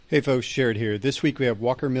Hey folks, Jared here. This week we have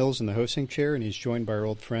Walker Mills in the hosting chair, and he's joined by our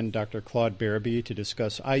old friend Dr. Claude Barabee to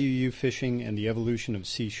discuss IUU fishing and the evolution of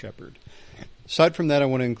Sea Shepherd. Aside from that, I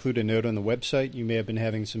want to include a note on the website. You may have been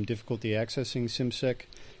having some difficulty accessing SimSec.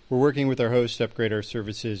 We're working with our host to upgrade our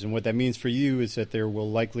services, and what that means for you is that there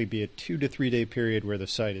will likely be a 2 to 3 day period where the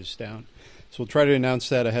site is down. So we'll try to announce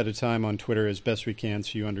that ahead of time on Twitter as best we can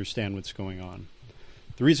so you understand what's going on.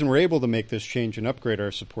 The reason we're able to make this change and upgrade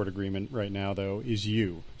our support agreement right now, though, is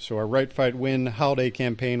you. So our Right Fight Win holiday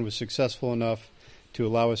campaign was successful enough to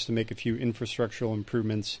allow us to make a few infrastructural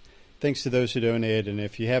improvements. Thanks to those who donated, and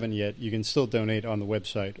if you haven't yet, you can still donate on the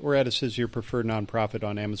website or add us as your preferred nonprofit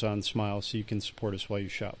on Amazon Smile so you can support us while you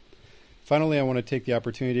shop. Finally, I want to take the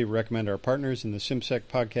opportunity to recommend our partners in the SimSec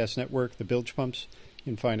podcast network, the Bilge Pumps.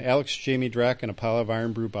 You can find Alex, Jamie Drack, and a pile of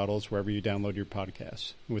Iron Brew bottles wherever you download your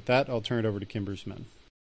podcasts. And with that, I'll turn it over to Kimber's Men.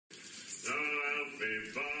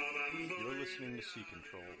 You're listening to Sea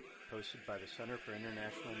Control, hosted by the Center for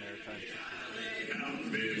International Maritime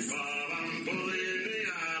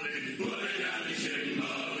Security.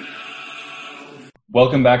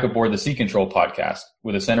 Welcome back aboard the Sea Control podcast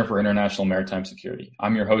with the Center for International Maritime Security.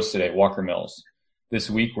 I'm your host today, Walker Mills. This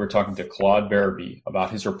week, we're talking to Claude Barabee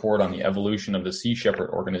about his report on the evolution of the Sea Shepherd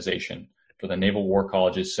organization for the Naval War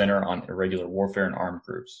College's Center on Irregular Warfare and Armed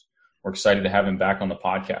Groups. We're excited to have him back on the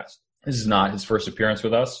podcast. This is not his first appearance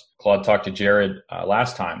with us. Claude talked to Jared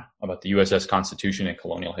last time about the USS Constitution and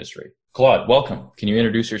colonial history. Claude, welcome. Can you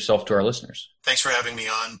introduce yourself to our listeners? Thanks for having me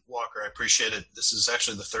on, Walker. I appreciate it. This is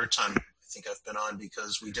actually the third time I think I've been on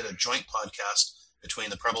because we did a joint podcast between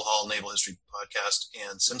the Preble Hall Naval History Podcast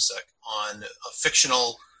and SimSec on a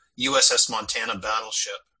fictional USS Montana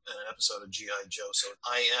battleship in an episode of G.I. Joe. So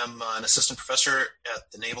I am an assistant professor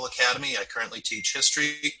at the Naval Academy. I currently teach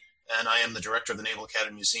history, and I am the director of the Naval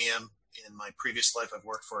Academy Museum. In my previous life, I've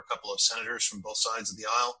worked for a couple of senators from both sides of the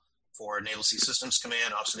aisle for Naval Sea Systems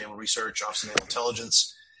Command, Office of Naval Research, Office of Naval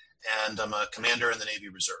Intelligence, and I'm a commander in the Navy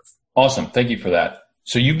Reserve. Awesome. Thank you for that.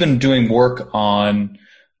 So you've been doing work on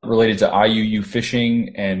related to IUU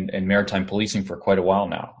fishing and maritime policing for quite a while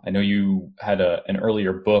now. I know you had an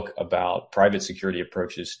earlier book about private security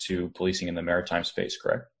approaches to policing in the maritime space,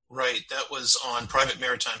 correct? Right. That was on private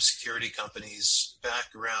maritime security companies.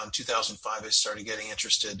 Back around 2005, I started getting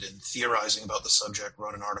interested in theorizing about the subject,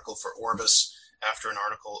 wrote an article for Orbis after an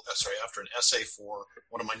essay for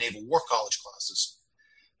one of my Naval War College classes.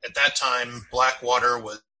 At that time, Blackwater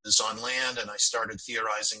was on land, and I started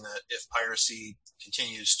theorizing that if piracy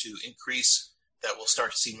continues to increase, that we'll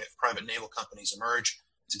start to see private naval companies emerge.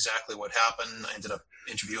 It's exactly what happened. I ended up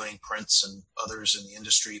interviewing Prince and others in the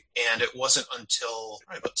industry. And it wasn't until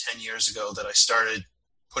probably about 10 years ago that I started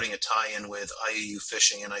putting a tie-in with IUU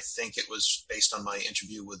fishing. And I think it was based on my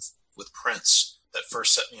interview with Prince that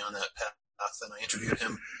first set me on that path. And I interviewed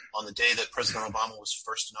him on the day that President Obama was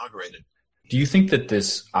first inaugurated. Do you think that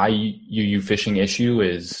this IUU fishing issue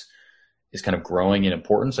is kind of growing in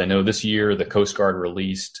importance? I know this year the Coast Guard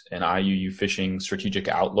released an IUU fishing strategic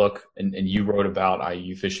outlook, and you wrote about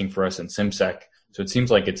IUU fishing for us in SimSec. So it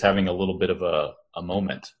seems like it's having a little bit of a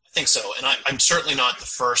moment. I think so. And I'm certainly not the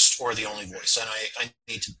first or the only voice. And I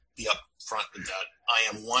need to be up front with that. I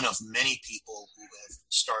am one of many people who have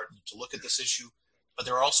started to look at this issue. But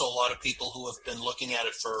there are also a lot of people who have been looking at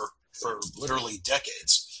it for literally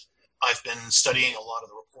decades. I've been studying a lot of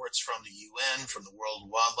the reports from the UN, from the World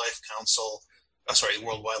Wildlife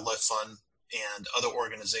Fund, and other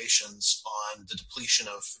organizations on the depletion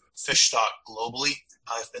of fish stock globally.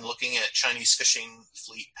 I've been looking at Chinese fishing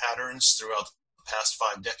fleet patterns throughout the past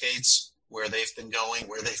 5 decades, where they've been going,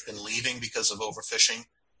 where they've been leaving because of overfishing.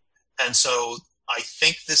 And so I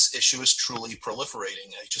think this issue is truly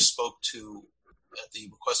proliferating. I just spoke to, at the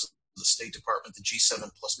request of the State Department, the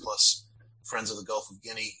G7++ Friends of the Gulf of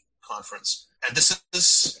Guinea conference. And this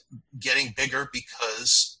is getting bigger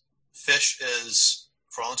because fish is,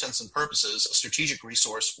 for all intents and purposes, a strategic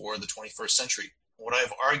resource for the 21st century. What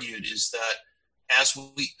I've argued is that as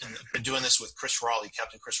we and I've been doing this with Chris Raleigh,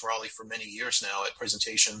 Captain Chris Raleigh, for many years now at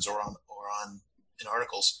presentations or in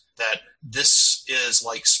articles, that this is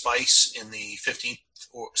like spice in the 16th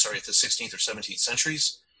or 17th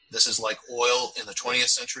centuries. This is like oil in the 20th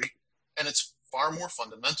century. And it's far more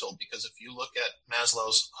fundamental because if you look at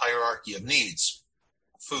Maslow's hierarchy of needs,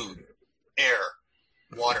 food, air,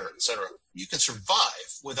 water, etc., you can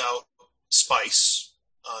survive without spice.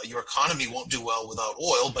 Your economy won't do well without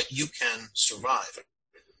oil, but you can survive.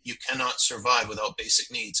 You cannot survive without basic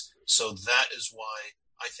needs. So that is why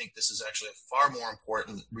I think this is actually a far more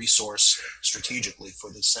important resource strategically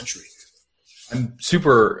for this century. I'm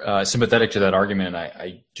super sympathetic to that argument.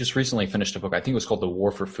 I just recently finished a book. I think it was called The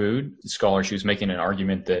War for Food. The scholar, she was making an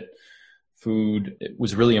argument that food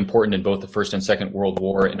was really important in both the First and Second World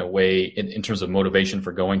War in a way, in terms of motivation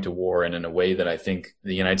for going to war, and in a way that I think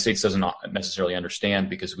the United States doesn't necessarily understand,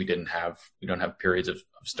 because we don't have periods of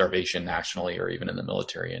starvation nationally or even in the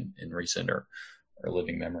military in recent or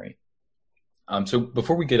living memory. So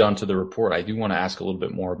before we get on to the report, I do want to ask a little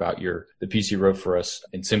bit more about the piece you wrote for us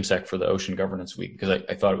in CIMSEC for the Ocean Governance Week, because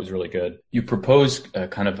I thought it was really good. You propose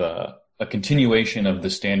kind of a continuation of the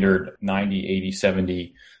standard 90, 80,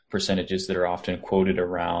 70 percentages that are often quoted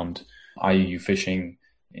around IUU fishing.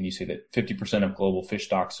 And you say that 50% of global fish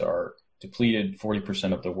stocks are depleted,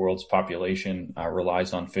 40% of the world's population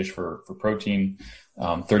relies on fish for protein,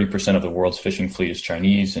 30% of the world's fishing fleet is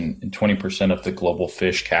Chinese, and 20% of the global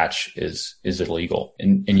fish catch is illegal.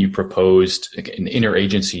 And you proposed an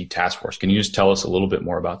interagency task force. Can you just tell us a little bit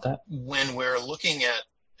more about that? When we're looking at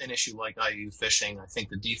an issue like IUU fishing, I think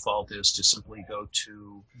the default is to simply go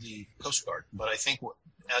to the Coast Guard. But I think,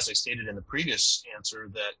 as I stated in the previous answer,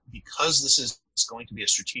 that because this is going to be a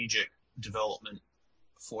strategic development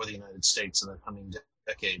for the United States in the coming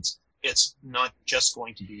decades, it's not just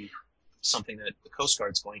going to be something that the Coast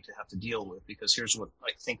Guard is going to have to deal with, because here's what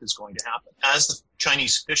I think is going to happen. As the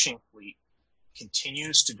Chinese fishing fleet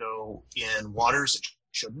continues to go in waters it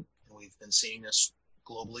shouldn't, and we've been seeing this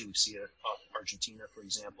globally. We see it off Argentina, for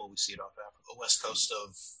example. We see it off Africa, the west coast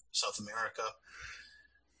of South America.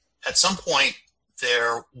 At some point,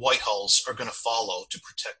 their white hulls are going to follow to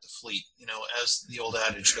protect the fleet. You know, as the old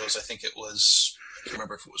adage goes, I think it was, I can't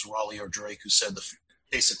remember if it was Raleigh or Drake who said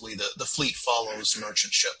basically the fleet follows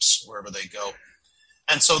merchant ships wherever they go.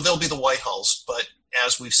 And so they'll be the white hulls. But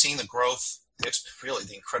as we've seen the growth, it's really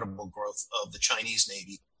the incredible growth of the Chinese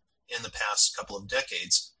Navy in the past couple of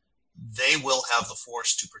decades, they will have the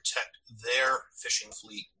force to protect their fishing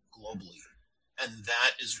fleet globally. And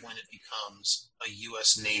that is when it becomes a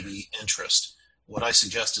U.S. Navy interest. What I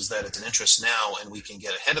suggest is that it's an interest now, and we can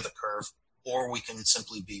get ahead of the curve, or we can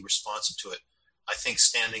simply be responsive to it. I think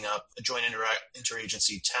standing up a joint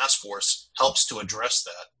interagency task force helps to address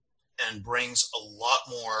that and brings a lot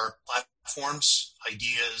more platforms,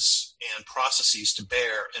 ideas, and processes to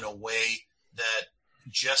bear in a way that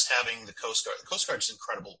just having the Coast Guard is an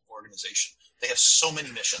incredible organization. They have so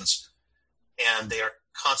many missions, and they are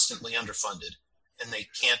constantly underfunded, and they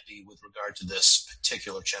can't be with regard to this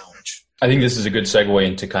particular challenge. I think this is a good segue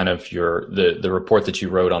into kind of the report that you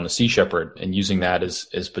wrote on the Sea Shepherd, and using that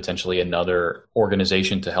as potentially another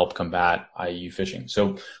organization to help combat IUU fishing.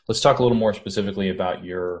 So let's talk a little more specifically about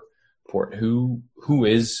your report. Who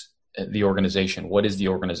is the organization? What is the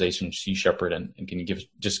organization Sea Shepherd, and can you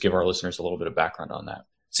give our listeners a little bit of background on that?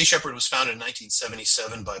 Sea Shepherd was founded in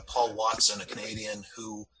 1977 by Paul Watson, a Canadian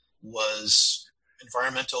who was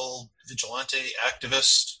environmental vigilante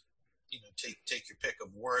activist. You know, take your pick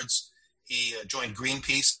of words. He joined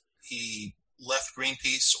Greenpeace. He left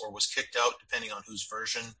Greenpeace or was kicked out, depending on whose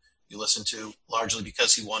version you listen to, largely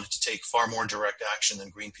because he wanted to take far more direct action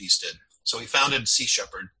than Greenpeace did. So he founded Sea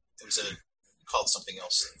Shepherd. It was called something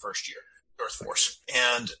else the first year, Earth Force.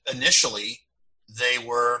 And initially, they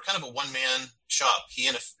were kind of a one-man shop. He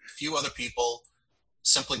and a few other people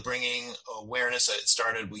simply bringing awareness. It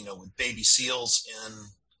started, with baby seals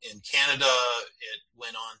in Canada. It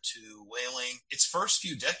went on to whaling. Its first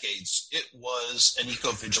few decades, it was an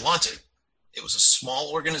eco-vigilante. It was a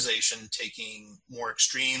small organization taking more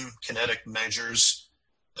extreme kinetic measures.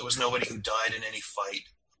 There was nobody who died in any fight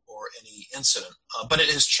or any incident. But it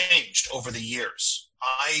has changed over the years.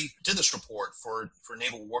 I did this report for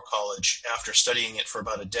Naval War College after studying it for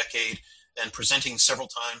about a decade and presenting several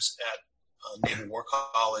times at Naval War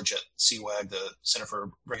College at CWAG, the Center for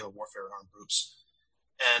Regular Warfare and Armed Groups,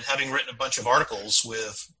 and having written a bunch of articles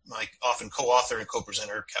with my often co-author and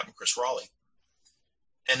co-presenter, Captain Chris Raleigh.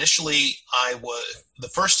 Initially, the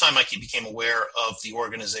first time I became aware of the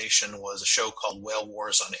organization was a show called Whale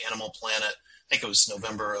Wars on Animal Planet. I think it was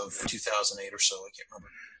November of 2008 or so, I can't remember.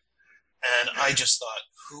 And I just thought,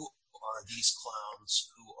 who are these clowns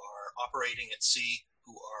who are operating at sea,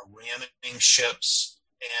 who are ramming ships?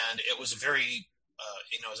 And it was a very,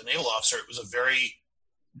 as a naval officer, it was a very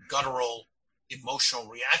guttural, emotional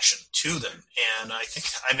reaction to them. And I think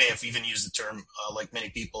I may have even used the term, like many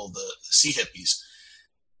people, the sea hippies.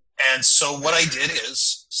 And so what I did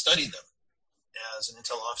is studied them as an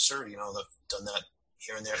intel officer. I've done that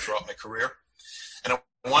here and there throughout my career. And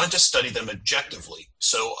I wanted to study them objectively.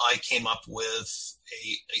 So I came up with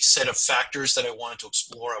a set of factors that I wanted to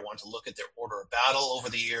explore. I wanted to look at their order of battle over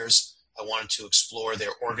the years. I wanted to explore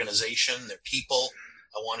their organization, their people.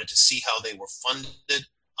 I wanted to see how they were funded.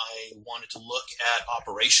 I wanted to look at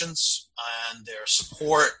operations and their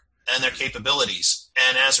support and their capabilities.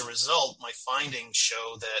 And as a result, my findings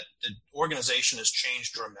show that the organization has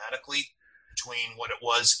changed dramatically between what it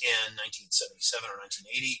was in 1977 or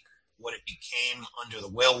 1980, what it became under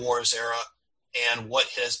the whale wars era, and what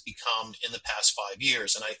it has become in the past 5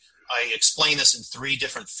 years. And I explain this in 3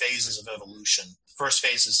 different phases of evolution. The first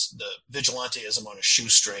phase is the vigilantism on a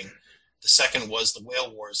shoestring. The second was the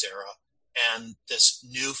whale wars era. And this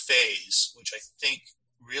new phase, which I think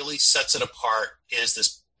really sets it apart, is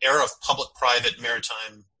this era of public-private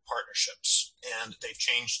maritime partnerships. And they've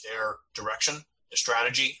changed their direction, their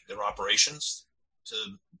strategy, their operations, to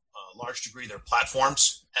a large degree their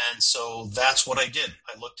platforms. And so that's what I did.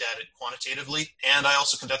 I looked at it quantitatively, and I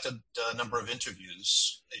also conducted a number of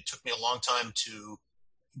interviews. It took me a long time to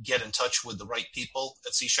get in touch with the right people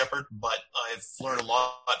at Sea Shepherd, but I've learned a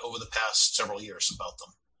lot over the past several years about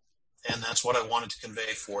them. And that's what I wanted to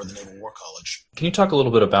convey for the Naval War College. Can you talk a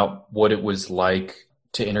little bit about what it was like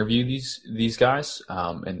to interview these guys,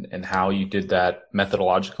 and how you did that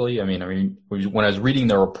methodologically? I mean, when I was reading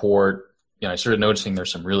the report, I started noticing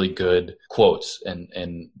there's some really good quotes, and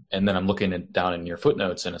then I'm looking down in your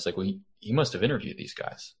footnotes, and it's like, well, he must have interviewed these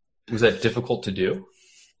guys. Was that difficult to do?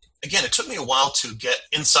 Again, it took me a while to get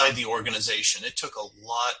inside the organization. It took a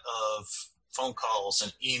lot of phone calls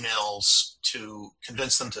and emails to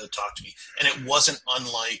convince them to talk to me. And it wasn't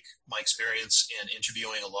unlike my experience in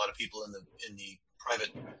interviewing a lot of people in the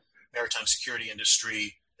private maritime security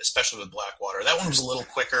industry, especially with Blackwater. That one was a little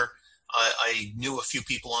quicker. I knew a few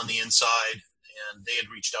people on the inside, and they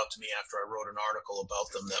had reached out to me after I wrote an article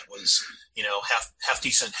about them that was, half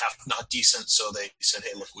decent, half not decent. So they said,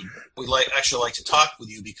 "Hey, look, we'd actually like to talk with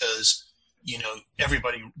you because,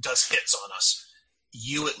 everybody does hits on us.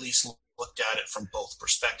 You at least looked at it from both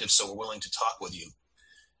perspectives, so we're willing to talk with you."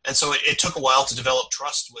 And so it took a while to develop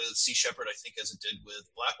trust with Sea Shepherd, I think, as it did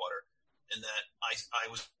with Blackwater, in that I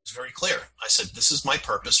was very clear. I said, this is my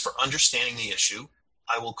purpose for understanding the issue.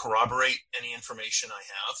 I will corroborate any information I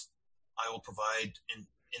have. I will provide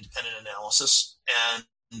independent analysis,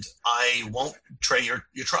 and I won't betray your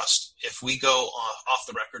trust. If we go off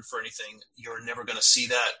the record for anything, you're never going to see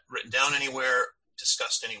that written down anywhere,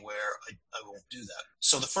 discussed anywhere. I won't do that.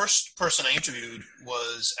 So the first person I interviewed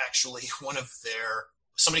was actually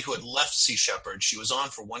somebody who had left Sea Shepherd. She was on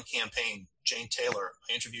for one campaign, Jane Taylor.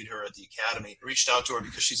 I interviewed her at the academy. I reached out to her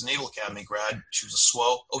because she's a Naval Academy grad. She was a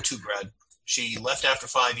SWO, O2 grad. She left after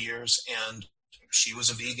 5 years, and she was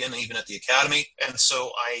a vegan even at the academy. And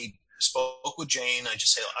so I spoke with Jane. I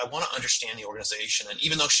just said, I want to understand the organization. And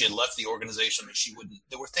even though she had left the organization,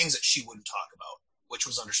 there were things that she wouldn't talk about, which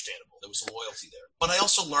was understandable. There was a loyalty there. But I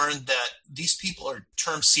also learned that these people are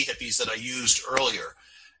termed sea hippies that I used earlier.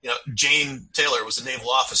 Jane Taylor was a naval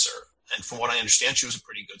officer, and from what I understand, she was a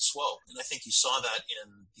pretty good SWO. And I think you saw that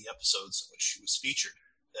in the episodes in which she was featured,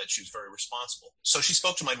 that she was very responsible. So she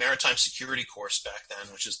spoke to my maritime security course back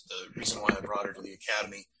then, which is the reason why I brought her to the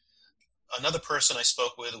academy. Another person I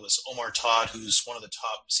spoke with was Omar Todd, who's one of the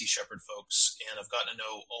top Sea Shepherd folks, and I've gotten to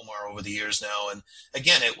know Omar over the years now. And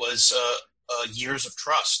again, it was years of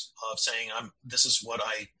trust of saying, this is what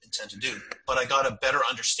I intend to do. But I got a better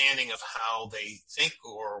understanding of how they think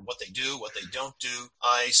or what they do, what they don't do.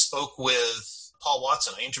 I spoke with Paul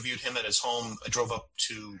Watson. I interviewed him at his home. I drove up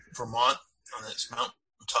to Vermont on his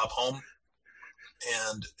mountaintop home,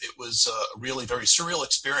 and it was a really very surreal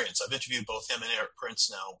experience. I've interviewed both him and Eric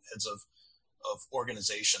Prince now, heads of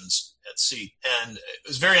organizations at sea, and it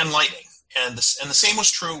was very enlightening. And the same was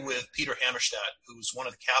true with Peter Hammerstadt, who's one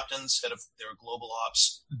of the captains, head of their global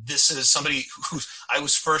ops. This is somebody who I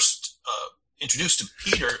was first introduced to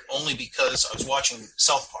Peter only because I was watching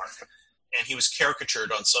South Park, and he was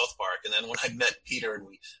caricatured on South Park. And then when I met Peter and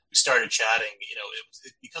we started chatting,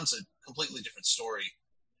 it becomes a completely different story.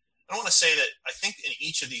 I want to say that I think in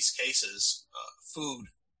each of these cases, food,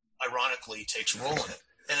 ironically, takes a role in it.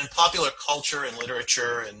 And in popular culture and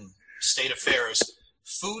literature and state affairs,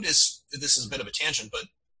 food is, this is a bit of a tangent, but,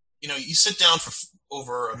 you sit down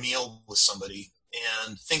over a meal with somebody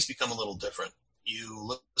and things become a little different.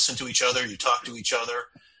 You listen to each other, you talk to each other,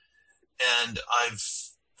 and I've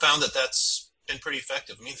found that that's been pretty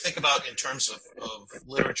effective. I mean, think about in terms of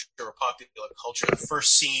literature or popular culture, the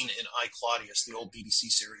first scene in I, Claudius, the old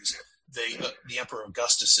BBC series, the Emperor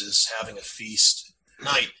Augustus is having a feast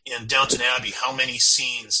night. In Downton Abbey, how many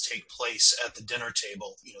scenes take place at the dinner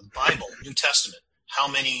table? The Bible, New Testament, how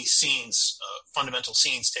many scenes, fundamental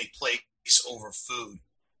scenes take place over food?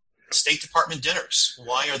 State Department dinners,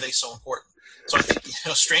 why are they so important? So I think,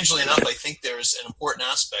 strangely enough, I think there's an important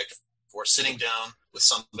aspect for sitting down with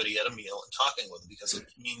somebody at a meal and talking with them, because it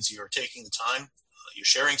means you're taking the time, you're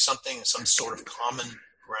sharing something, some sort of common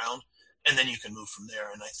ground, and then you can move from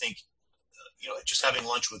there. And I think, just having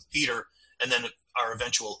lunch with Peter and then our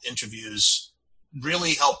eventual interviews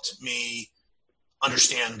really helped me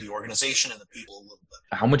understand the organization and the people a little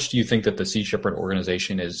bit. How much do you think that the Sea Shepherd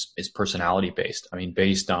organization is personality based? I mean,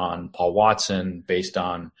 based on Paul Watson, based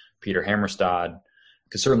on Peter Hammerstad,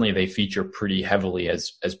 because certainly they feature pretty heavily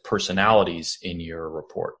as personalities in your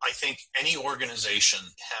report. I think any organization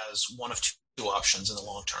has one of two options in the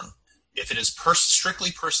long term. If it is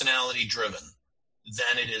strictly personality driven,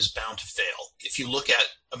 then it is bound to fail. If you look at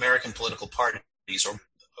American political parties, or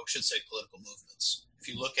I should say political movements, if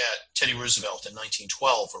you look at Teddy Roosevelt in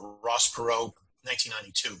 1912 or Ross Perot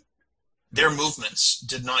 1992, their movements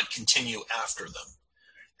did not continue after them.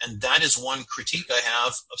 And that is one critique I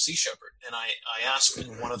have of Sea Shepherd. And I asked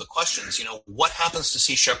in one of the questions, what happens to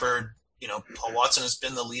Sea Shepherd? Paul Watson has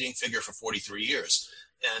been the leading figure for 43 years.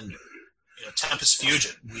 And, tempus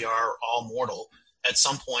fugit, we are all mortal. At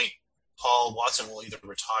some point, Paul Watson will either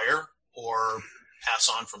retire or pass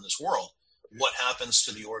on from this world. What happens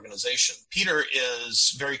to the organization? Peter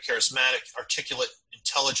is very charismatic, articulate,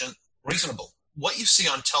 intelligent, reasonable. What you see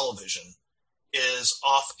on television is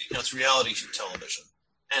often, it's reality television.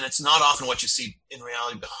 And it's not often what you see in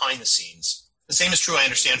reality behind the scenes. The same is true, I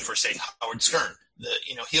understand, for, say, Howard Stern.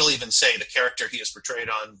 He'll even say the character he has portrayed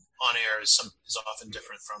on air is often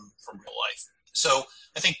different from real life. So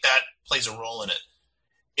I think that plays a role in it.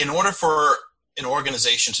 In order for an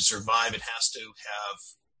organization to survive, it has to have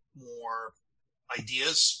more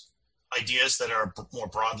ideas that are more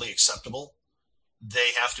broadly acceptable.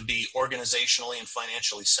 They have to be organizationally and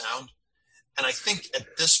financially sound. And I think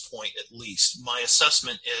at this point, at least, my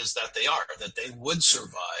assessment is that they would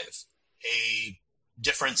survive a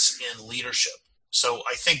difference in leadership. So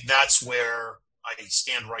I think that's where I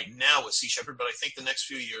stand right now with Sea Shepherd, but I think the next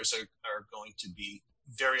few years are going to be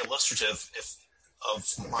very illustrative of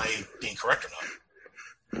my being correct or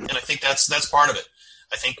not. And I think that's part of it.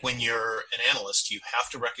 I think when you're an analyst, you have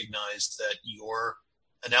to recognize that your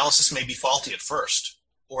analysis may be faulty at first,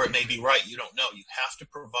 or it may be right. You don't know. You have to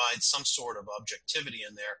provide some sort of objectivity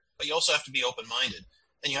in there, but you also have to be open-minded.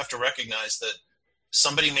 And you have to recognize that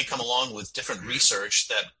somebody may come along with different research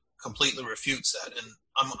that completely refutes that. And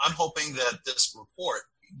I'm hoping that this report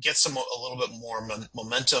gets a little bit more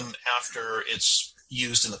momentum after it's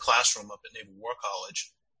used in the classroom up at Naval War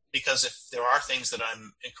College. Because if there are things that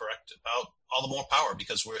I'm incorrect about, all the more power,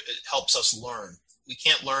 because it helps us learn. We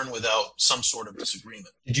can't learn without some sort of disagreement.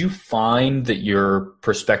 Did you find that your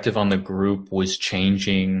perspective on the group was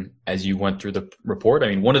changing as you went through the report? I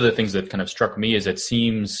mean, one of the things that kind of struck me is it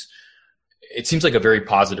seems like a very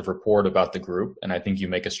positive report about the group, and I think you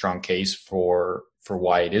make a strong case for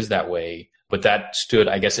why it is that way. But that stood,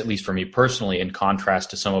 I guess, at least for me personally, in contrast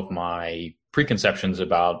to some of my preconceptions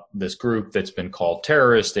about this group that's been called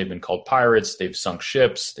terrorists, they've been called pirates, they've sunk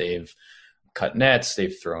ships, they've cut nets,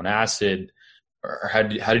 they've thrown acid. Or how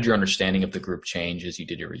did your understanding of the group change as you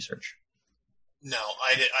did your research? No,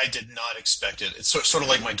 I did not expect it. It's sort of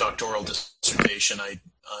like my doctoral dissertation. I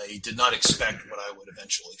did not expect what I would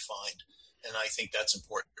eventually find. And I think that's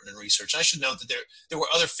important in research. I should note that there were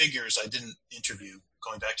other figures I didn't interview,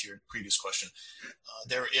 going back to your previous question.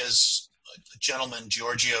 There is a gentleman,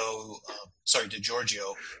 DiGiorgio,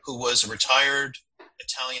 who was a retired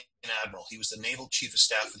Italian admiral. He was the naval chief of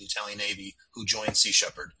staff of the Italian Navy who joined Sea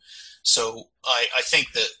Shepherd. So I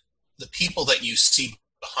think that the people that you see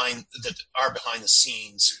behind the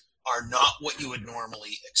scenes are not what you would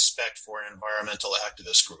normally expect for an environmental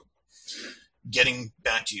activist group. Getting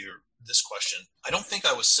back to this question, I don't think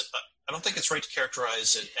it's right to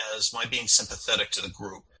characterize it as my being sympathetic to the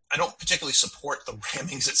group. I don't particularly support the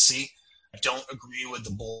rammings at sea. I don't agree with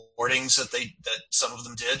the boardings that some of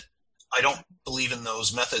them did. I don't believe in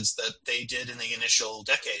those methods that they did in the initial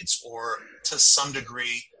decades, or to some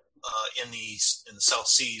degree in the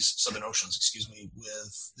Southern Oceans,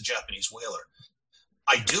 with the Japanese whaler.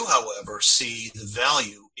 I do, however, see the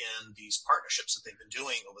value in these partnerships that they've been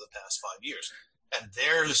doing over the past 5 years. And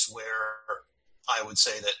there's where I would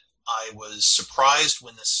say that I was surprised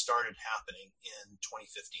when this started happening in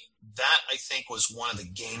 2015. That, I think, was one of the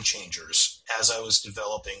game changers as I was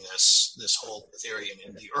developing this whole theory. I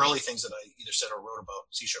mean, the early things that I either said or wrote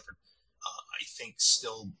about Sea Shepherd, I think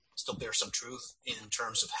still bear some truth in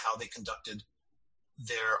terms of how they conducted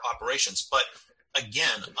their operations. But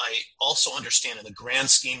again, I also understand in the grand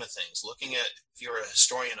scheme of things, looking at, if you're a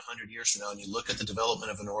historian 100 years from now and you look at the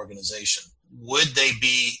development of an organization, would they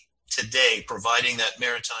be today providing that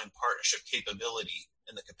maritime partnership capability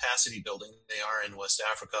and the capacity building they are in West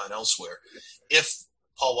Africa and elsewhere if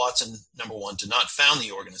Paul Watson, number one, did not found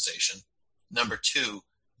the organization, Number two,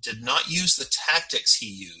 did not use the tactics he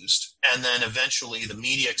used, and then eventually the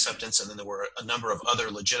media acceptance, and then there were a number of other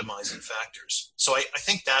legitimizing factors. So I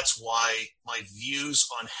think that's why my views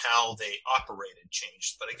on how they operated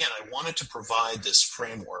changed. But again, I wanted to provide this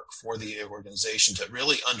framework for the organization to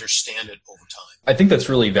really understand it over time. I think that's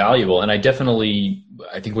really valuable. And I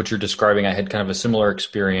think what you're describing, I had kind of a similar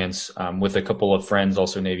experience with a couple of friends,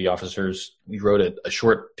 also Navy officers. We wrote a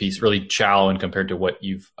short piece, really shallow and compared to what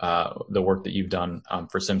the work that you've done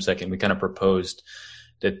for SimSec. And we kind of proposed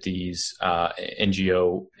that these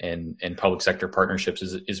NGO and public sector partnerships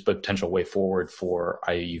is a potential way forward for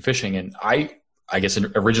IUU fishing. And I guess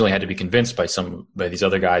originally had to be convinced by these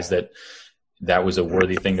other guys that was a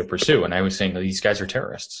worthy thing to pursue. And I was saying, these guys are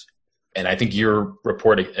terrorists. And I think your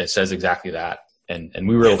report says exactly that. And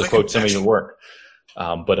we were able to quote some of your work.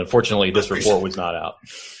 But unfortunately, this report was not out.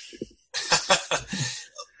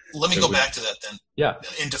 Let me go back to that then. Yeah.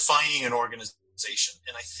 In defining an organization.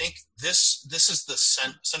 And I think this is the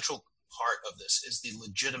central part of this, is the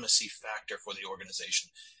legitimacy factor for the organization.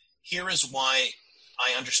 Here is why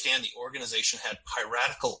I understand the organization had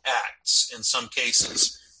piratical acts in some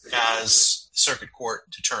cases, as circuit court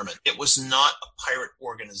determined. It was not a pirate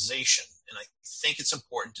organization. And I think it's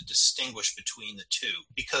important to distinguish between the two,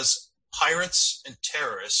 because pirates and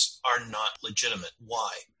terrorists are not legitimate.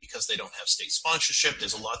 Why? Because they don't have state sponsorship.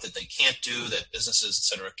 There's a lot that they can't do that businesses, et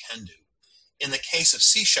cetera, can do. In the case of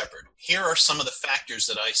Sea Shepherd, here are some of the factors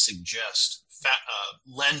that I suggest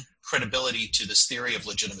lend credibility to this theory of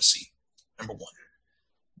legitimacy. Number one,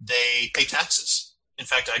 they pay taxes. In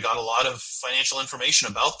fact, I got a lot of financial information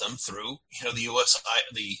about them through, the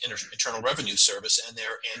the Internal Revenue Service and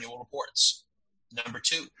their annual reports. Number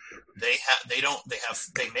two, they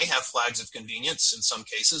may have flags of convenience in some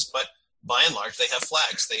cases, but by and large, they have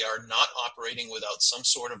flags. They are not operating without some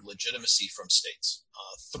sort of legitimacy from states.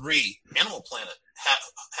 Three, Animal Planet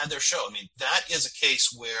had their show. I mean, that is a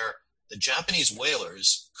case where the Japanese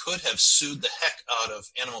whalers could have sued the heck out of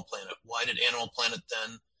Animal Planet. Why did Animal Planet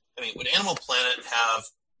then? I mean, would Animal Planet have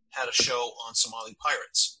had a show on Somali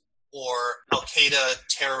pirates or Al-Qaeda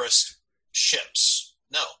terrorist ships?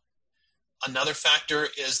 No. Another factor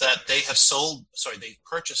is that they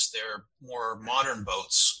purchased their more modern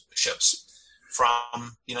ships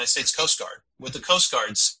from the United States Coast Guard. Would the Coast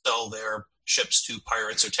Guard sell their ships to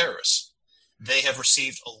pirates or terrorists? They have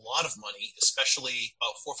received a lot of money, especially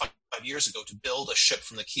about 4 or 5 years ago, to build a ship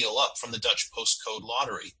from the keel up from the Dutch postcode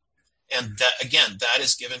lottery. And that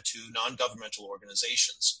is given to non-governmental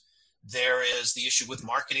organizations. There is the issue with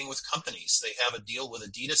marketing with companies. They have a deal with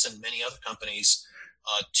Adidas and many other companies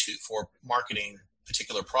for marketing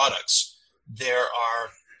particular products. There are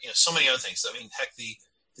so many other things. I mean, heck, the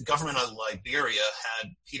government of Liberia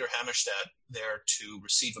had Peter Hammerstedt there to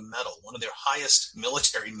receive a medal, one of their highest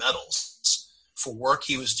military medals, for work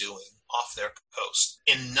he was doing off their coast.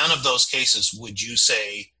 In none of those cases would you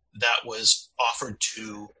say that was offered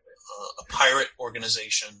to a pirate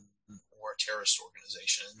organization or a terrorist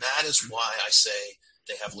organization. And that is why I say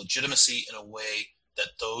they have legitimacy in a way that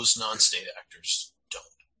those non-state actors don't.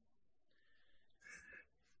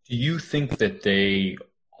 Do you think that they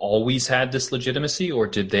always had this legitimacy, or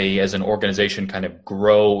did they as an organization kind of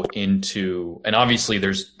grow into, and obviously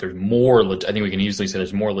there's more, I think we can easily say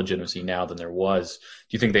there's more legitimacy now than there was.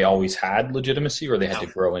 Do you think they always had legitimacy, or they had to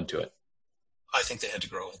grow into it? I think they had to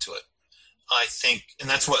grow into it. I think, and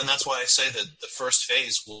that's why I say that the first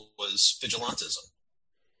phase was vigilantism,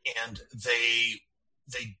 and they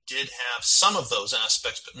did have some of those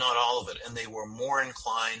aspects, but not all of it, and they were more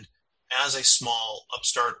inclined as a small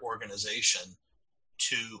upstart organization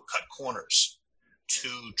to cut corners, to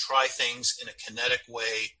try things in a kinetic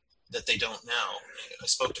way that they don't now. I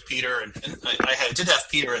spoke to Peter, and I did have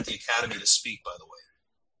Peter at the Academy to speak, by the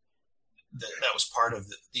way. That was part of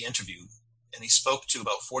the interview. And he spoke to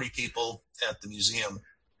about 40 people at the museum.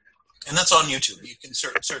 And that's on YouTube. You can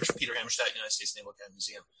search Peter Hammerstedt, United States Naval Academy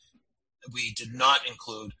Museum. We did not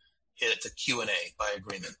include the Q&A by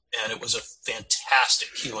agreement. And it was a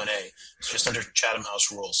fantastic Q&A. It's just under Chatham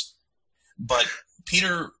House rules. But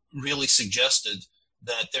Peter really suggested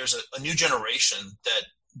that there's a new generation that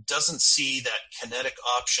doesn't see that kinetic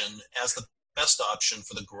option as the best option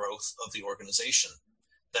for the growth of the organization.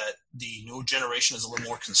 That the new generation is a little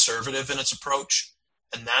more conservative in its approach,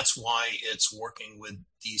 and that's why it's working with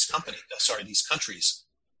these countries,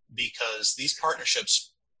 because these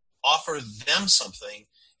partnerships offer them something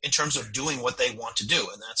in terms of doing what they want to do,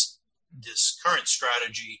 and that's this current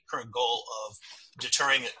goal of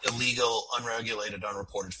deterring illegal, unregulated,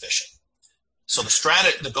 unreported fishing. So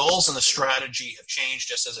the goals and the strategy have changed,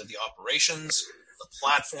 just as have the operations, the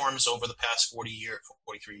platforms over the past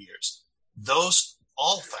 43 years. Those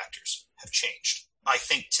all factors have changed. I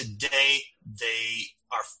think today they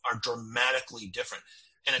are dramatically different.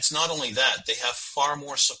 And it's not only that, they have far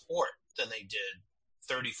more support than they did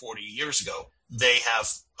 30, 40 years ago. They have,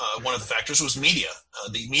 one of the factors was media.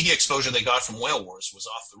 The media exposure they got from whale wars was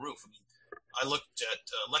off the roof. I mean, I looked at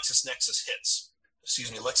LexisNexis Hits.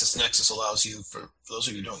 LexisNexis allows you, for those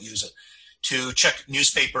of you who don't use it, to check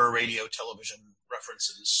newspaper, radio, television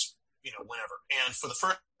references, whenever. And for the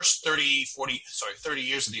first 30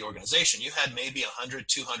 years of the organization, you had maybe 100,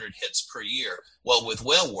 200 hits per year. Well, with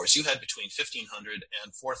Whale Wars, you had between 1,500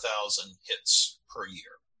 and 4,000 hits per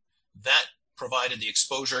year. That provided the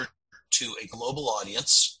exposure to a global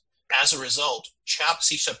audience. As a result,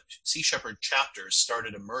 Sea Shepherd chapters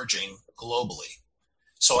started emerging globally.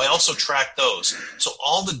 So I also tracked those. So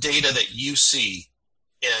all the data that you see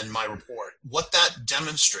in my report, what that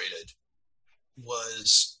demonstrated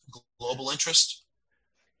was global interest.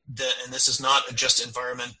 And this is not just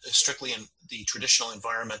strictly in the traditional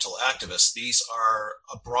environmental activists. These are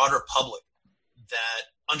a broader public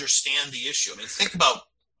that understand the issue. I mean, think about,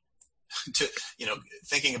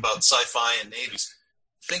 thinking about sci-fi and navies.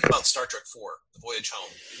 Think about Star Trek IV, The Voyage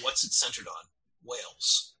Home. What's it centered on?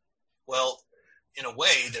 Whales. Well, in a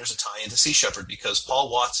way, there's a tie into Sea Shepherd because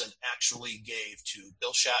Paul Watson actually gave to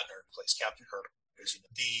Bill Shatner, who plays Captain Kirk,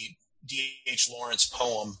 the D.H. Lawrence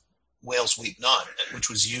poem, Whales Weep Not, which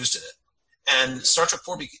was used in it. And Star Trek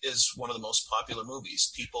IV is one of the most popular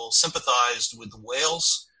movies. People sympathized with the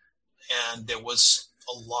whales, and there was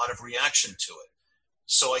a lot of reaction to it.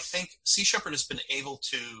 So I think Sea Shepherd has been able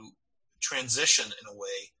to transition in a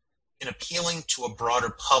way in appealing to a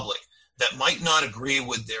broader public that might not agree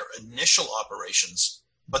with their initial operations,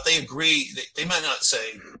 but they agree. They might not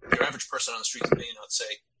say, your average person on the street may not say,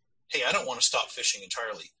 hey, I don't want to stop fishing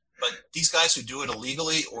entirely. But these guys who do it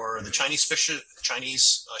illegally, or the Chinese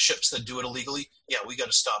ships that do it illegally, yeah, we got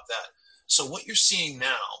to stop that. So what you're seeing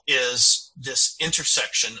now is this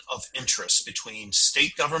intersection of interest between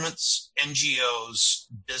state governments, NGOs,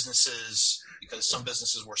 businesses, because some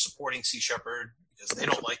businesses were supporting Sea Shepherd because they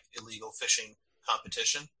don't like illegal fishing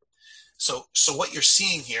competition. So what you're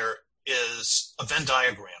seeing here is a Venn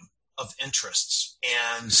diagram of interests,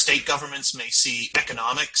 and state governments may see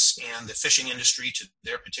economics and the fishing industry to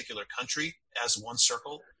their particular country as one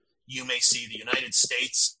circle. You may see the United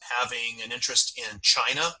States having an interest in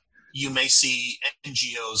China. You may see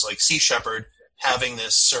NGOs like Sea Shepherd having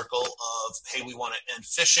this circle of, hey, we want to end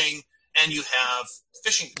fishing. And you have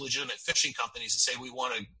legitimate fishing companies that say we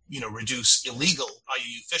want to, reduce illegal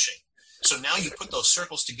IUU fishing. So now you put those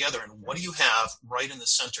circles together, and what do you have right in the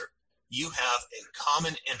center? You have a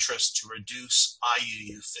common interest to reduce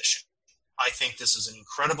IUU fishing. I think this is an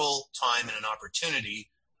incredible time and an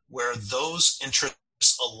opportunity where those interests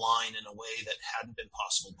align in a way that hadn't been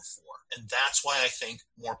possible before. And that's why I think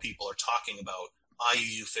more people are talking about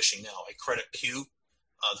IUU fishing now. I credit Pew,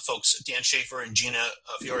 the folks, Dan Schaefer and Gina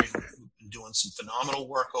Fiore, who've been doing some phenomenal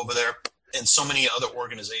work over there, and so many other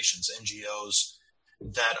organizations, NGOs,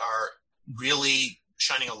 that are really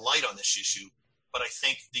shining a light on this issue. But I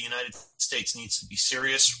think the United States needs to be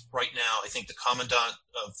serious right now. I think the Commandant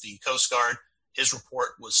of the Coast Guard, his report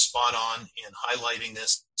was spot on in highlighting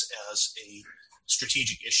this as a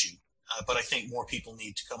strategic issue. But I think more people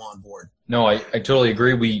need to come on board. No, I totally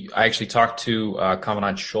agree. I actually talked to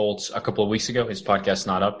Commandant Schultz a couple of weeks ago. His podcast's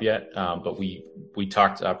not up yet, but we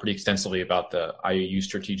talked pretty extensively about the IUU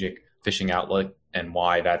strategic fishing outlet and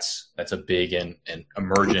why that's a big and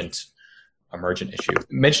emergent issue.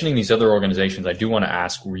 Mentioning these other organizations, I do want to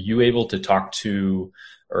ask, were you able to talk to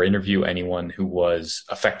or interview anyone who was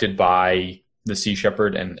affected by the Sea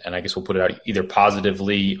Shepherd? And I guess we'll put it out either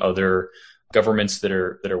positively, other governments that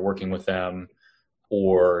are working with them,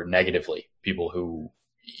 or negatively, people who,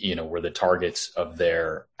 were the targets of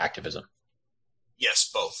their activism?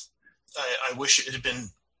 Yes, both. I wish it had been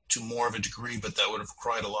to more of a degree, but that would have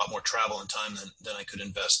required a lot more travel and time than I could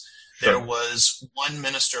invest. Sure. There was one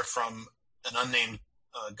minister from an unnamed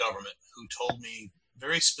government who told me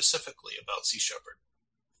very specifically about Sea Shepherd.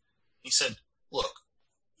 He said, look,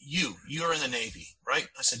 you're in the Navy, right?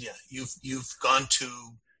 I said, yeah. You've gone to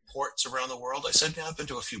ports around the world? I said, yeah, I've been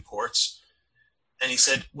to a few ports. And he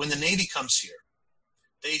said, when the Navy comes here,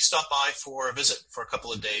 they stop by for a visit for a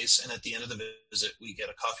couple of days, and at the end of the visit, we get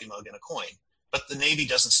a coffee mug and a coin. But the Navy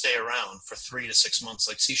doesn't stay around for 3 to 6 months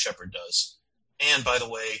like Sea Shepherd does. And by the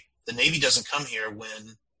way, the Navy doesn't come here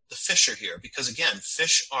when the fish are here, because again,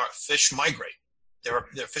 fish migrate. There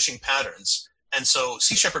are fishing patterns. And so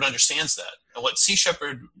Sea Shepherd understands that. And what Sea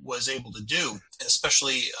Shepherd was able to do, and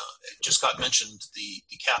especially just got mentioned, the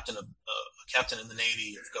captain in the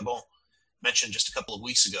Navy of Gabon mentioned just a couple of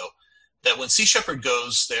weeks ago, that when Sea Shepherd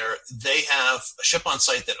goes there, they have a ship on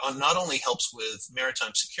site that not only helps with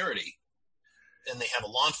maritime security, and they have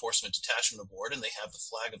a law enforcement detachment aboard, and they have the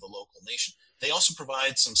flag of the local nation. They also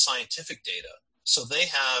provide some scientific data. So they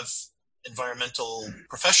have environmental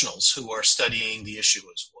professionals who are studying the issue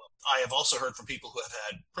as well. I have also heard from people who have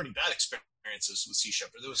had pretty bad experiences with Sea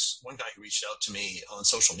Shepherd. There was one guy who reached out to me on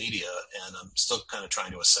social media, and I'm still kind of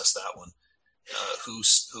trying to assess that one, who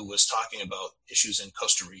was talking about issues in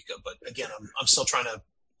Costa Rica. But again, I'm still trying to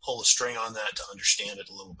pull a string on that to understand it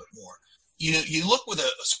a little bit more. You look with a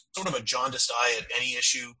sort of a jaundiced eye at any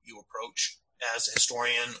issue you approach as a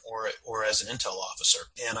historian or as an intel officer,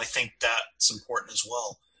 and I think that's important as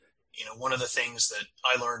well. One of the things that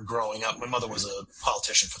I learned growing up, my mother was a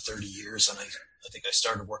politician for 30 years, and I think I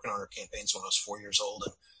started working on her campaigns when I was 4 years old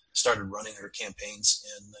and started running her campaigns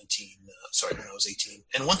when I was 18.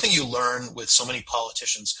 And one thing you learn with so many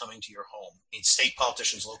politicians coming to your home, state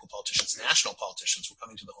politicians, local politicians, national politicians were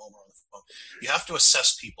coming to the home or on the phone, you have to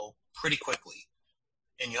assess people pretty quickly,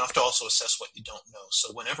 and you have to also assess what you don't know.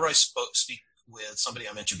 So whenever I speak with somebody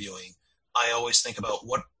I'm interviewing, I always think about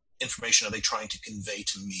what information are they trying to convey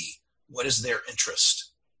to me? What is their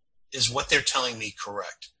interest? Is what they're telling me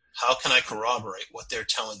correct? How can I corroborate what they're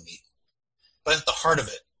telling me? But at the heart of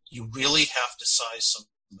it, you really have to size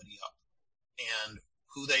somebody up and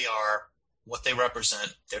who they are, what they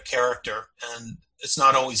represent, their character. And it's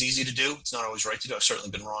not always easy to do. It's not always right to do. I've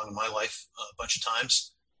certainly been wrong in my life a bunch of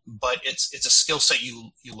times, but it's a skill set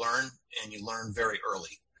you learn, and you learn very early.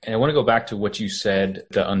 And I want to go back to what you said,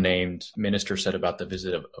 the unnamed minister said about the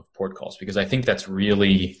visit of port calls, because I think that's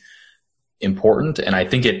really important. And I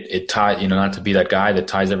think it ties, not to be that guy that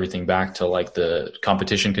ties everything back to like the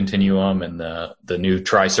competition continuum and the new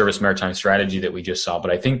tri-service maritime strategy that we just saw. But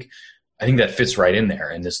I think that fits right in there.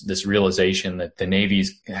 And this realization that the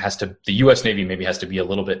U.S. Navy maybe has to be a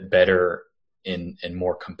little bit better and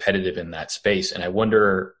more competitive in that space. And I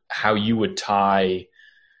wonder how you would tie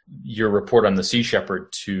your report on the Sea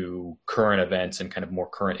Shepherd to current events and kind of more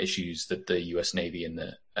current issues that the U.S. Navy and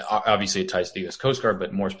obviously it ties to the U.S. Coast Guard,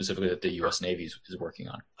 but more specifically that the U.S. Navy is working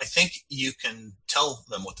on. I think you can tell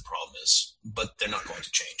them what the problem is, but they're not going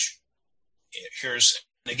to change.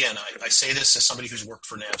 Again, I say this as somebody who's worked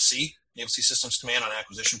for NAVSEA, Naval Sea Systems Command, on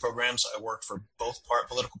acquisition programs. I worked for both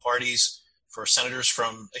political parties, for senators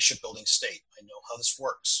from a shipbuilding state. I know how this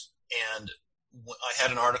works. And I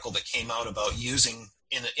had an article that came out about using,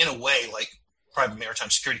 in a way, like private maritime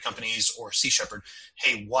security companies or Sea Shepherd.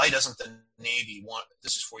 Hey, why doesn't the Navy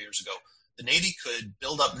this is 4 years ago, the Navy could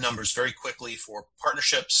build up numbers very quickly for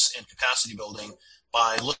partnerships and capacity building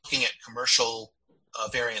by looking at commercial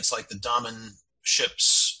variants like the Damen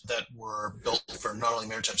ships that were built for not only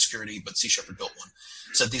maritime security, but Sea Shepherd built one.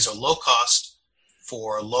 Said these are low cost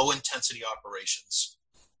for low intensity operations,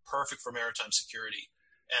 perfect for maritime security.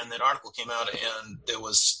 And that article came out, and there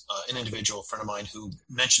was an individual, a friend of mine, who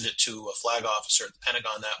mentioned it to a flag officer at the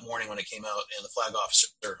Pentagon that morning when it came out, and the flag officer,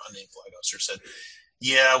 unnamed flag officer, said,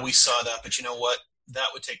 yeah, we saw that, but you know what? That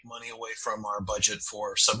would take money away from our budget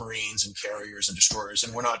for submarines and carriers and destroyers,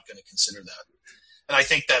 and we're not going to consider that. And I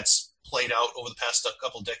think that's played out over the past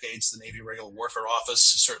couple of decades. The Navy Regular Warfare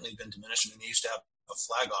Office has certainly been diminished. I mean, they used to have a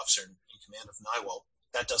flag officer in command of NIWAL.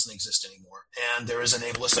 That doesn't exist anymore. And there is a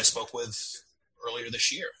navalist I spoke with earlier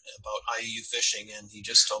this year about IUU fishing, and he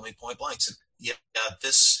just told me point blank, said, yeah,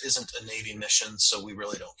 this isn't a Navy mission, so we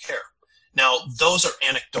really don't care. Now, those are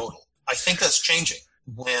anecdotal. I think that's changing.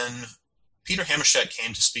 When Peter Hammarstedt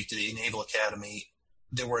came to speak to the Naval Academy,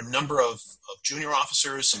 there were a number of junior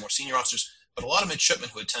officers, some more senior officers, but a lot of midshipmen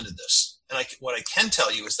who attended this. And what I can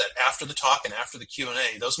tell you is that after the talk and after the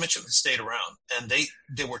Q&A, those midshipmen stayed around, and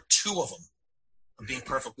there were two of them, I'm being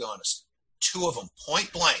perfectly honest, two of them,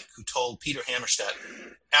 point blank, who told Peter Hammarstedt,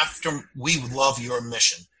 after we love your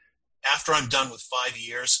mission, after I'm done with 5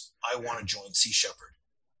 years, I want to join Sea Shepherd.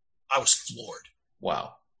 I was floored.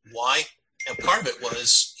 Wow. Why? And part of it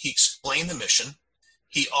was he explained the mission.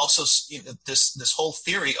 He also, this whole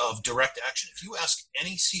theory of direct action. If you ask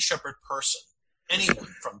any Sea Shepherd person, anyone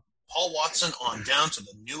from Paul Watson on down to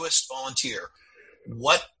the newest volunteer,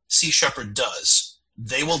 what Sea Shepherd does,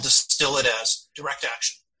 they will distill it as direct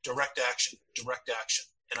action. Direct action, direct action.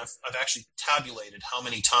 And I've actually tabulated how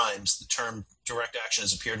many times the term direct action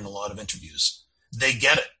has appeared in a lot of interviews. They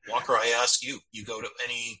get it. Walker, I ask you, you go to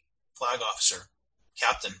any flag officer,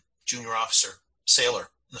 captain, junior officer, sailor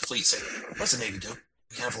in the fleet, say, what does the Navy do?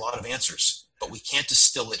 We can have a lot of answers, but we can't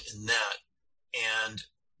distill it in that. And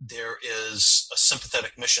there is a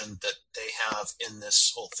sympathetic mission that they have in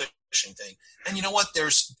this whole fishing thing. And you know what?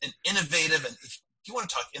 There's an innovative, and if you want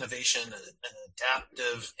to talk innovation and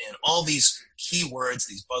adaptive, and all these keywords,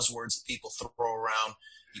 these buzzwords that people throw around.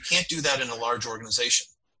 You can't do that in a large organization.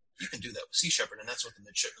 You can do that with Sea Shepherd, and that's what the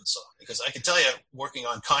midshipmen saw. Because I can tell you, working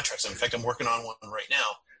on contracts, in fact, I'm working on one right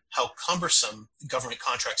now, how cumbersome government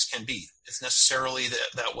contracts can be. It's necessarily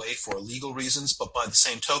that way for legal reasons, but by the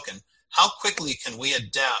same token, how quickly can we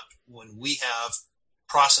adapt when we have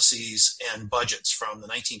processes and budgets from the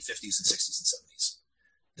 1950s and 60s and 70s?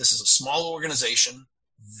 This is a small organization,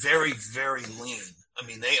 very, very lean. I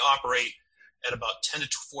mean, they operate at about 10 to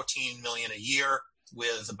 14 million a year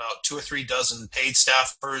with about 2 or 3 dozen paid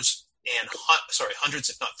staffers and hundreds,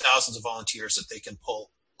 if not thousands of volunteers that they can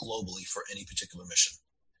pull globally for any particular mission.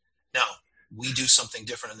 Now, we do something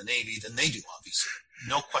different in the Navy than they do, obviously.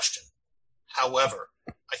 No question. However,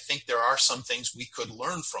 I think there are some things we could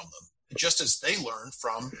learn from them, just as they learned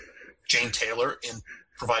from Jane Taylor in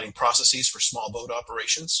providing processes for small boat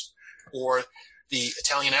operations, or the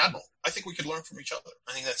Italian admiral. I think we could learn from each other.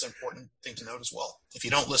 I think that's an important thing to note as well. If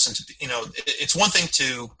you don't listen to, it's one thing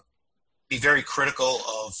to be very critical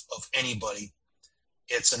of anybody.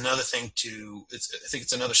 It's another thing I think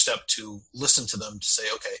it's another step to listen to them, to say,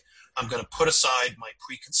 okay, I'm going to put aside my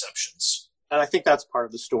preconceptions. And I think that's part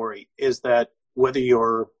of the story, is that whether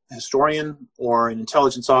you're a historian or an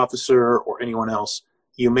intelligence officer or anyone else,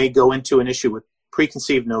 you may go into an issue with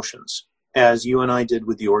preconceived notions, as you and I did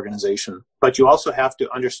with the organization. But you also have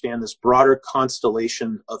to understand this broader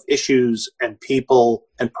constellation of issues and people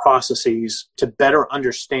and processes to better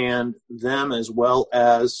understand them as well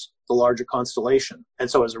as the larger constellation. And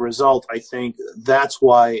so as a result, I think that's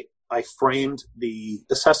why I framed the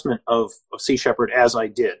assessment of Sea Shepherd as I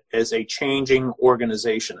did, as a changing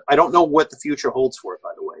organization. I don't know what the future holds for it,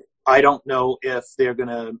 by the way. I don't know if they're going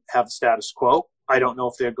to have the status quo. I don't know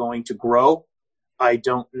if they're going to grow. I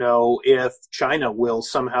don't know if China will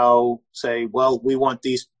somehow say, well, we want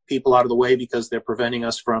these people out of the way because they're preventing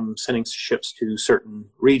us from sending ships to certain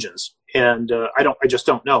regions. And I just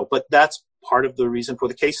don't know. But that's part of the reason for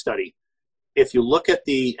the case study. If you look at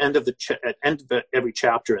the end of every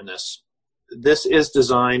chapter in this is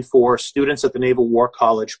designed for students at the Naval War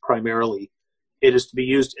College primarily. It is to be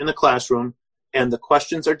used in the classroom, and the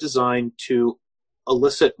questions are designed to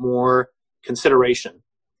elicit more consideration,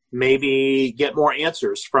 maybe get more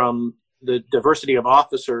answers from the diversity of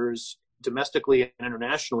officers domestically and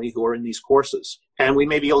internationally who are in these courses. And we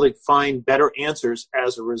may be able to find better answers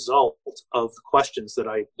as a result of the questions that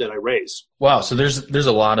I raise. Wow. So there's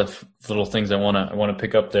a lot of little things I want to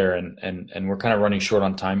pick up there, and we're kind of running short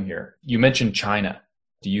on time here. You mentioned China.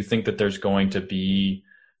 Do you think that there's going to be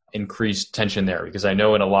increased tension there? Because I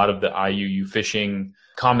know in a lot of the IUU fishing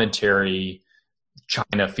commentary,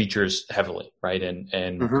 China features heavily, right?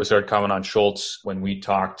 And Coast Commandant Schultz, when we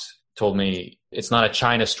talked, told me it's not a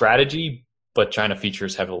China strategy, but China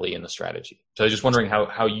features heavily in the strategy. So I was just wondering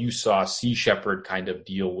how you saw Sea Shepherd kind of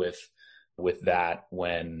deal with that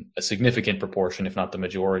when a significant proportion, if not the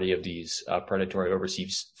majority of these predatory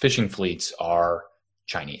overseas fishing fleets are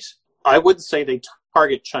Chinese. I wouldn't say they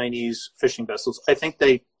target Chinese fishing vessels. I think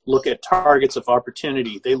they look at targets of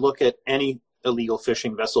opportunity. They look at any illegal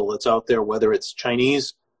fishing vessel that's out there, whether it's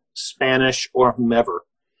Chinese, Spanish, or whomever.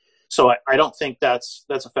 So I don't think that's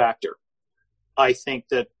a factor. I think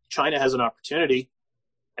that China has an opportunity,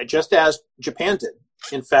 just as Japan did.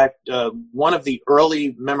 In fact, one of the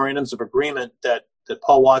early memorandums of agreement that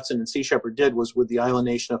Paul Watson and Sea Shepherd did was with the island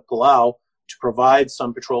nation of Palau to provide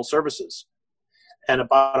some patrol services. And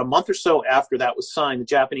about a month or so after that was signed, the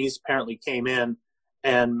Japanese apparently came in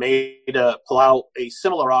and made Palau a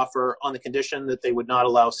similar offer on the condition that they would not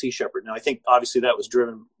allow Sea Shepherd. Now, I think obviously that was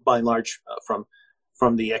driven by and large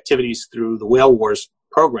from the activities through the Whale Wars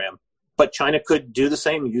program. But China could do the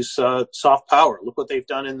same, use soft power. Look what they've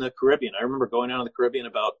done in the Caribbean. I remember going out to the Caribbean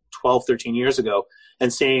about 12, 13 years ago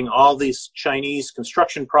and seeing all these Chinese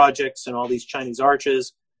construction projects and all these Chinese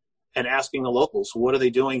arches and asking the locals, what are they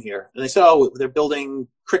doing here? And they said, oh, they're building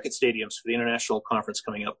cricket stadiums for the international conference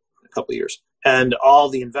coming up in a couple of years, and all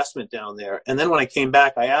the investment down there. And then when I came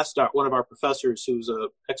back, I asked one of our professors who's an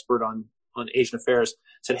expert on Asian affairs,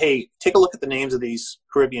 said, hey, take a look at the names of these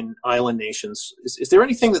Caribbean island nations. Is there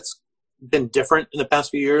anything that's been different in the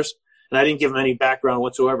past few years? And I didn't give him any background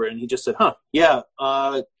whatsoever. And he just said,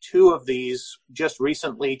 two of these just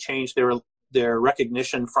recently changed their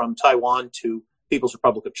recognition from Taiwan to People's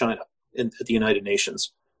Republic of China at the United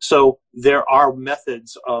Nations. So there are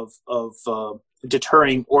methods of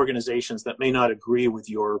deterring organizations that may not agree with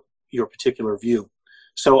your particular view.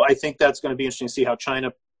 So I think that's going to be interesting to see how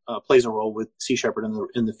China plays a role with Sea Shepherd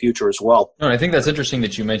in the future as well. No, I think that's interesting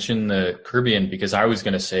that you mentioned the Caribbean, because I was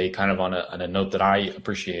going to say, kind of on a note that I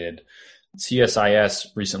appreciated, CSIS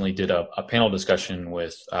recently did a panel discussion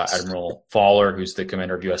with Admiral Fowler, who's the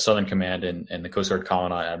commander of U.S. Southern Command, and the Coast Guard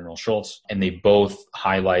Commandant, Admiral Schultz. And they both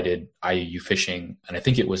highlighted IUU fishing. And I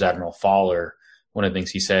think it was Admiral Fowler. One of the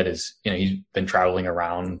things he said is, he's been traveling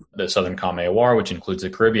around the Southern AOR, which includes the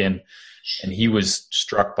Caribbean. And he was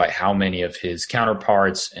struck by how many of his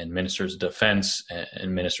counterparts and ministers of defense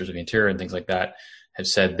and ministers of the interior and things like that have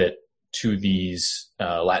said that to these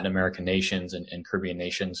Latin American nations and Caribbean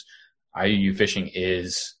nations, IUU fishing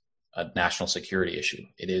is a national security issue.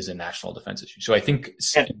 It is a national defense issue. So I think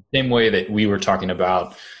in the same way that we were talking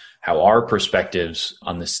about how our perspectives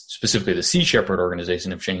on this, specifically the Sea Shepherd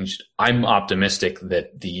organization, have changed, I'm optimistic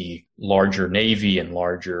that the larger Navy and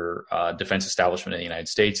larger defense establishment in the United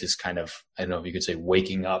States is kind of, I don't know if you could say,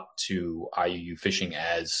 waking up to IUU fishing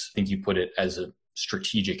as, I think you put it, as a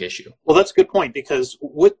strategic issue. Well, that's a good point, because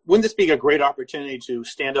wouldn't this be a great opportunity to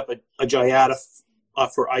stand up a JIATA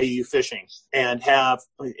for IUU fishing and have,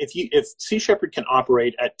 if Sea Shepherd can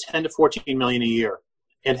operate at 10 to 14 million a year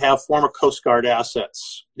and have former Coast Guard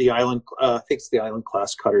assets, the Island, I think it's the Island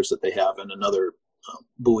class cutters that they have and another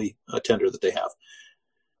buoy tender that they have.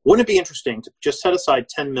 Wouldn't it be interesting to just set aside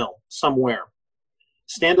 10 mil somewhere,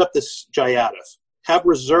 stand up this JIATA, have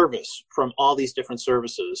reservists from all these different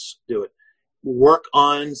services do it, work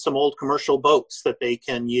on some old commercial boats that they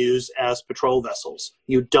can use as patrol vessels.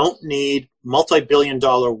 You don't need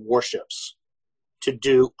multi-billion-dollar warships to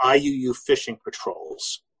do IUU fishing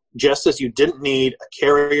patrols, just as you didn't need a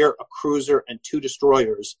carrier, a cruiser, and 2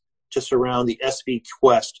 destroyers to surround the SV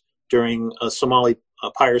Quest during a Somali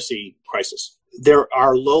piracy crisis. There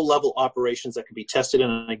are low-level operations that can be tested,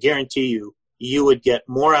 and I guarantee you would get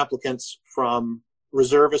more applicants from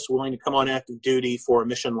reservists willing to come on active duty for a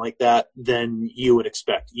mission like that than you would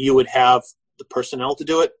expect. You would have the personnel to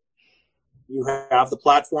do it. You have the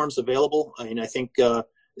platforms available. I mean, I think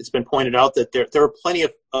it's been pointed out that there are plenty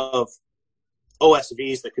of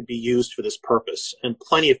OSVs that could be used for this purpose, and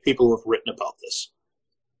plenty of people who have written about this.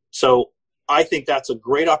 So I think that's a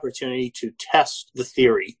great opportunity to test the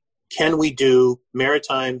theory. Can we do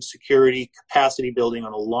maritime security capacity building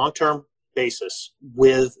on a long-term basis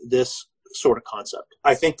with this sort of concept?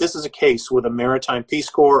 I think this is a case with a Maritime Peace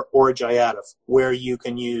Corps or a JIATA where you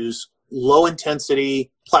can use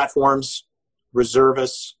low-intensity platforms,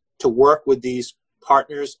 reservists, to work with these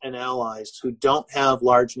partners and allies who don't have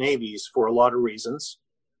large navies for a lot of reasons,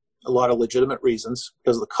 a lot of legitimate reasons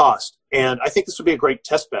because of the cost. And I think this would be a great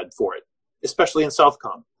test bed for it, especially in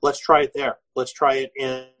Southcom. Let's try it there. Let's try it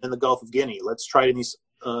in the Gulf of Guinea. Let's try it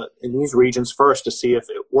in these regions first to see if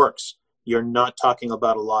it works. You're not talking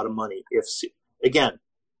about a lot of money. If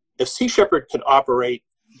Sea Shepherd could operate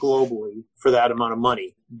globally for that amount of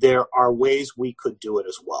money, there are ways we could do it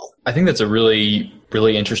as well. I think that's a really,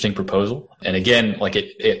 really interesting proposal. And again, like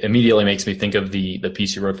it immediately makes me think of the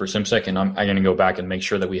piece you wrote for SimSec, and I'm going to go back and make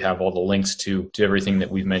sure that we have all the links to everything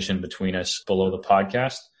that we've mentioned between us below the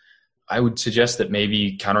podcast. I would suggest that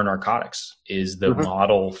maybe counter-narcotics is the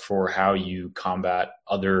model for how you combat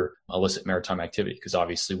other illicit maritime activity, because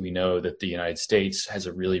obviously we know that the United States has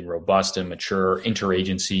a really robust and mature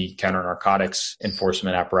interagency counter-narcotics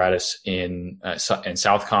enforcement apparatus in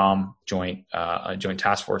Southcom, joint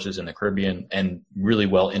task forces in the Caribbean, and really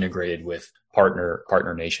well integrated with partner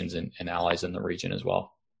nations and allies in the region as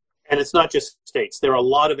well. And it's not just states. There are a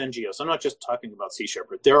lot of NGOs. I'm not just talking about Sea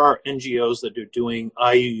Shepherd. There are NGOs that are doing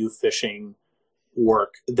IUU fishing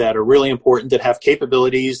work that are really important, that have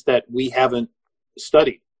capabilities that we haven't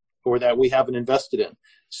studied or that we haven't invested in.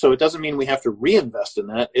 So it doesn't mean we have to reinvest in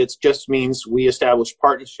that. It just means we establish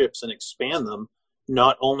partnerships and expand them,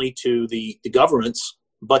 not only to the governments,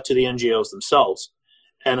 but to the NGOs themselves.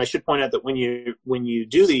 And I should point out that when you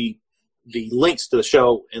do the links to the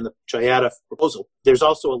show and the JIATA proposal, there's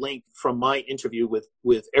also a link from my interview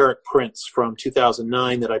with Eric Prince from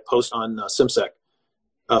 2009 that I post on SimSec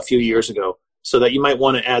a few years ago, so that you might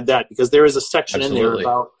want to add that, because there is a section in there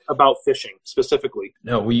about fishing specifically.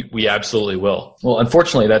 No, we absolutely will. Well,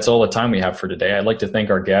 unfortunately, that's all the time we have for today. I'd like to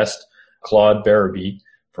thank our guest, Claude Barabie,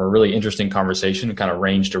 for a really interesting conversation. It kind of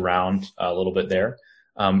ranged around a little bit there.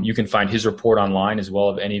 You can find his report online, as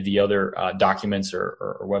well as any of the other documents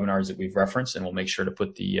or webinars that we've referenced, and we'll make sure to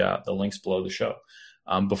put the links below the show.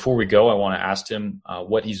 Before we go, I want to ask him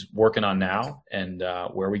what he's working on now and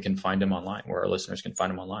where we can find him online, where our listeners can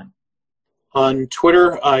find him online. On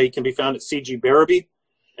Twitter, I can be found at CG Barabie,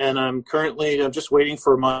 and I'm just waiting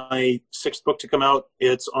for my 6th book to come out.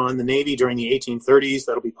 It's on the Navy during the 1830s.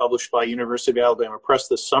 That'll be published by University of Alabama Press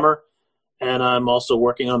this summer. And I'm also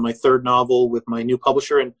working on my 3rd novel with my new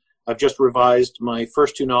publisher, and I've just revised my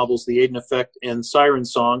first 2 novels, The Aiden Effect and Siren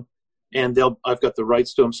Song, and I've got the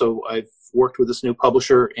rights to them, so I've worked with this new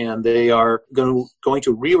publisher, and they are going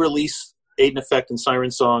to re-release Aiden Effect and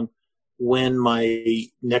Siren Song when my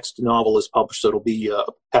next novel is published. So it'll be a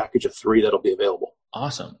package of 3 that'll be available.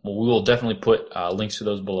 Awesome. Well, we will definitely put links to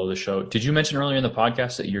those below the show. Did you mention earlier in the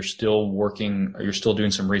podcast that you're still working, or you're still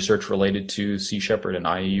doing some research related to Sea Shepherd and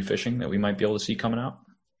IUU fishing that we might be able to see coming out?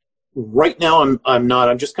 Right now, I'm not.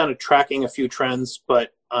 I'm just kind of tracking a few trends,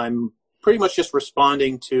 but I'm pretty much just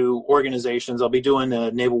responding to organizations. I'll be doing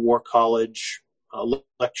a Naval War College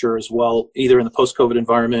lecture as well, either in the post-COVID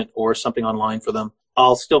environment or something online for them.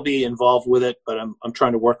 I'll still be involved with it, but I'm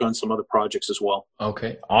trying to work on some other projects as well.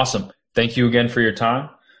 Okay, awesome. Thank you again for your time.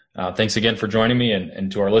 Thanks again for joining me,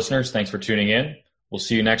 and to our listeners, thanks for tuning in. We'll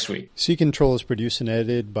see you next week. Sea Control is produced and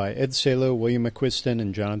edited by Ed Salo, William McQuiston,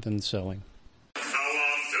 and Jonathan Selling.